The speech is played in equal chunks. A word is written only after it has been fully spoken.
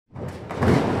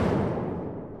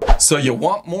So you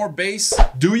want more bass?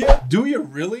 Do you? Do you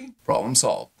really? Problem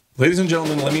solved. Ladies and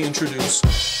gentlemen, let me introduce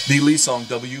the Lii-song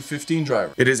W15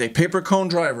 driver. It is a paper cone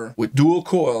driver with dual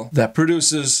coil that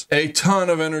produces a ton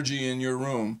of energy in your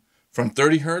room from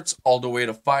 30 hertz all the way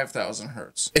to 5,000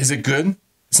 hertz. Is it good?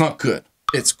 It's not good.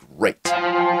 It's great.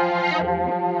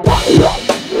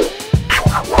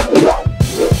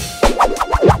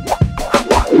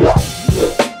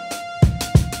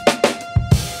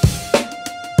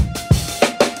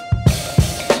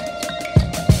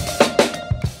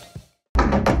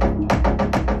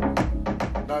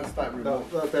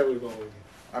 Not that remote.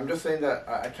 I'm just saying that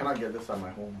I cannot get this at my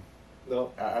home.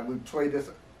 No. I would play this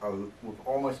with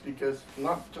all my speakers.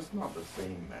 Not the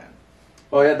same, man.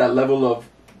 Oh yeah, that level of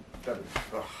That is,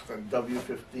 that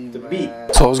W15, the man.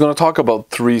 beat. So I was going to talk about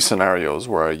 3 scenarios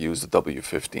where I use the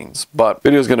W15s, but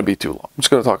video is going to be too long. I'm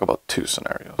just going to talk about 2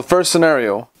 scenarios. The first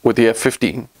scenario with the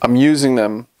F15, I'm using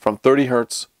them from 30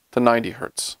 hertz to 90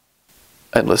 hertz.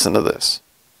 And listen to this.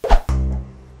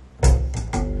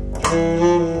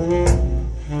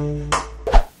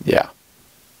 Yeah,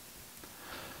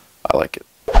 I like it.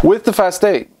 With the Fast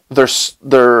 8,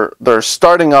 they're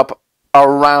starting up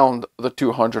around the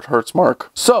 200 hertz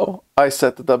mark. So I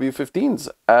set the W15s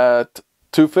at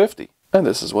 250, and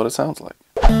this is what it sounds like.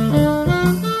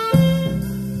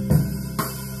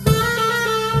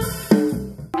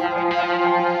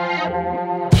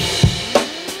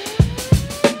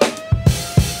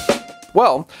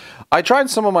 Well, I tried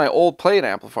some of my old plate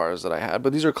amplifiers that I had,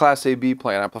 but these are Class AB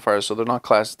plate amplifiers, so they're not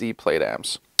Class D plate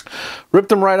amps. Ripped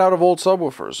them right out of old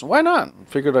subwoofers. Why not?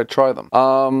 Figured I'd try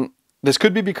them. This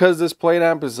could be because this plate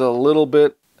amp is a little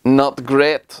bit not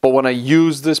great, but when I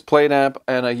use this plate amp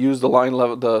and I use the line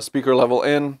level, the speaker level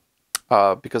in,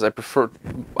 because I prefer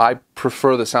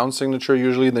the sound signature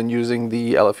usually than using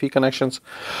the LFE connections.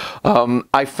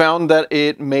 I found that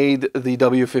it made the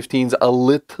W15s a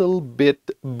little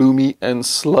bit boomy and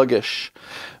sluggish.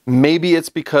 Maybe it's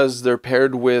because they're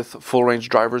paired with full range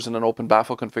drivers in an open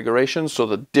baffle configuration, so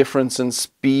the difference in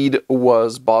speed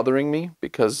was bothering me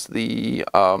because the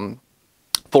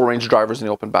full range drivers in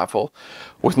the open baffle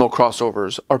with no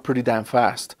crossovers are pretty damn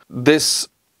fast. This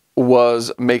was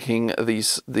making the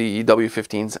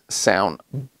W15s sound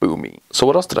boomy. So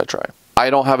what else did I try? I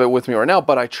don't have it with me right now,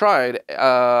 but I tried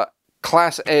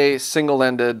Class A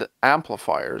single-ended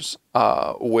amplifiers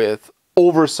with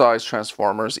oversized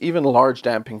transformers, even large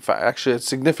damping factor, actually a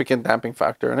significant damping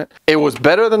factor in it. It was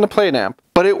better than the plate amp,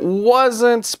 but it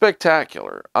wasn't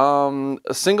spectacular.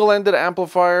 Single-ended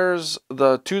amplifiers,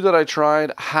 the 2 that I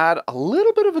tried, had a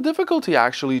little bit of a difficulty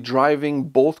actually driving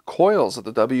both coils of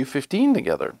the W15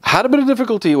 together. Had a bit of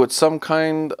difficulty with some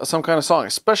kind of song,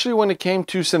 especially when it came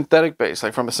to synthetic bass,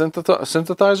 like from a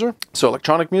synthesizer, so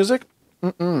electronic music.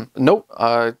 Nope,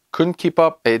 I couldn't keep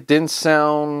up. It didn't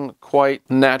sound quite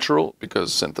natural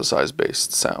because synthesized bass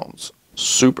sounds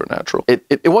supernatural.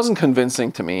 It wasn't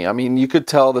convincing to me. I mean, you could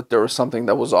tell that there was something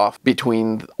that was off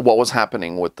between what was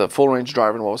happening with the full range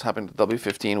driver and what was happening to the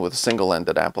W15 with a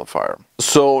single-ended amplifier.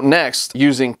 So next,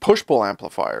 using push-pull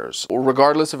amplifiers,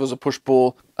 regardless if it was a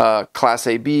push-pull Class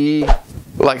AB,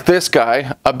 like this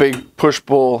guy, a big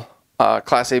push-pull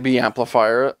Class AB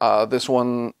amplifier. This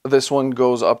one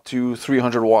goes up to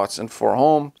 300 watts in 4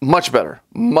 ohm. Much better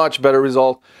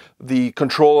result. The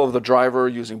control of the driver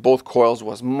using both coils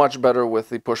was much better with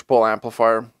the push-pull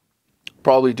amplifier,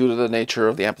 probably due to the nature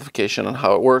of the amplification and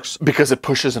how it works, because it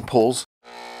pushes and pulls.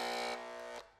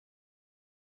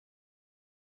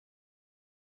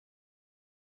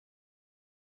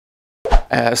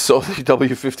 So the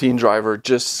W15 driver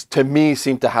just, to me,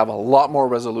 seemed to have a lot more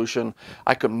resolution.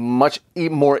 I could much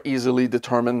more easily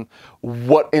determine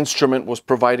what instrument was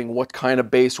providing what kind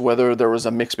of bass, whether there was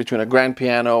a mix between a grand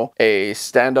piano, a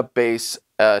stand-up bass,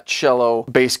 a cello,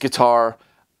 bass guitar.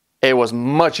 It was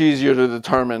much easier to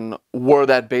determine where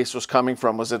that bass was coming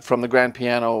from. Was it from the grand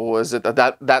piano? Was it at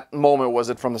that moment? Was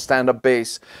it from the stand-up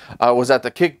bass? Was that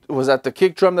the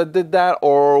kick drum that did that,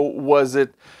 or was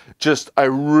it just a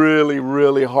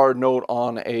really hard note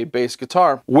on a bass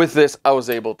guitar? With this, I was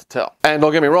able to tell. And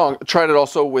don't get me wrong, tried it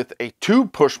also with a 2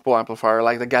 push-pull amplifier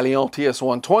like the Galion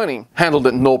TS120. Handled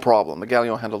it no problem. The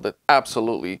Galion handled it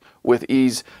absolutely with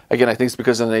ease. Again, I think it's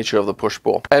because of the nature of the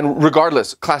push-pull. And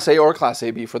regardless, Class A or Class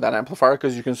AB for that amplifier,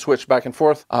 because you can switch back and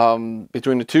forth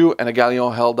between the 2, and a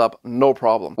Galion held up no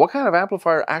problem. What kind of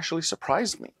amplifier actually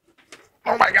surprised me?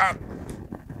 Oh my God.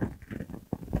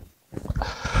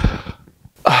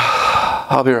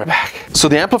 I'll be right back. So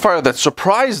the amplifier that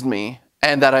surprised me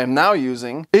and that I'm now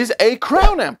using is a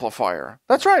crown amplifier.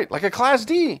 That's right, like a Class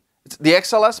D. It's the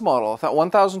XLS model, that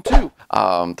 1002.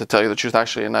 To tell you the truth,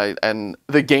 actually, and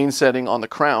the gain setting on the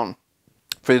crown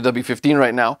for the W15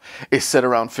 right now is set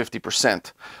around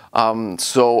 50%.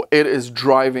 So it is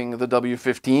driving the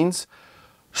W15s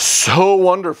so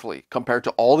wonderfully compared to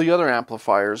all the other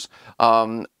amplifiers.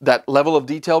 That level of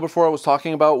detail before I was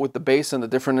talking about with the bass and the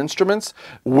different instruments,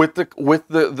 with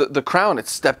the crown,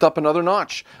 it's stepped up another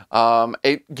notch.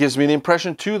 It gives me the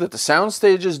impression too that the sound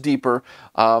stage is deeper,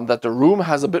 that the room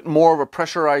has a bit more of a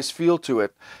pressurized feel to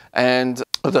it, and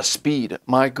the speed,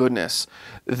 my goodness,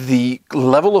 the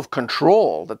level of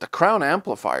control that the crown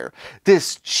amplifier,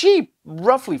 this cheap,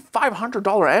 roughly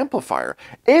 $500 amplifier,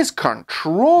 is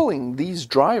controlling these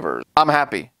drivers. I'm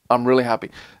happy. I'm really happy.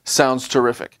 Sounds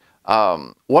terrific.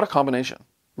 What a combination.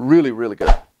 Really, really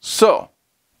good. So,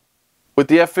 with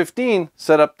the F15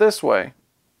 set up this way,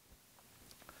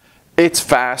 it's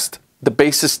fast. The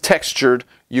bass is textured.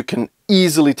 You can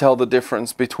easily tell the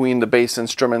difference between the bass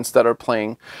instruments that are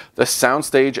playing. The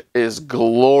soundstage is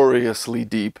gloriously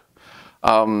deep,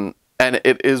 and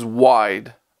it is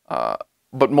wide,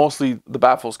 but mostly the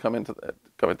baffles come into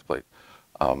play.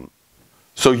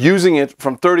 So using it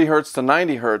from 30 hertz to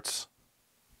 90 hertz,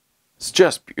 it's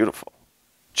just beautiful,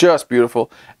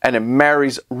 and it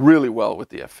marries really well with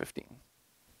the F15.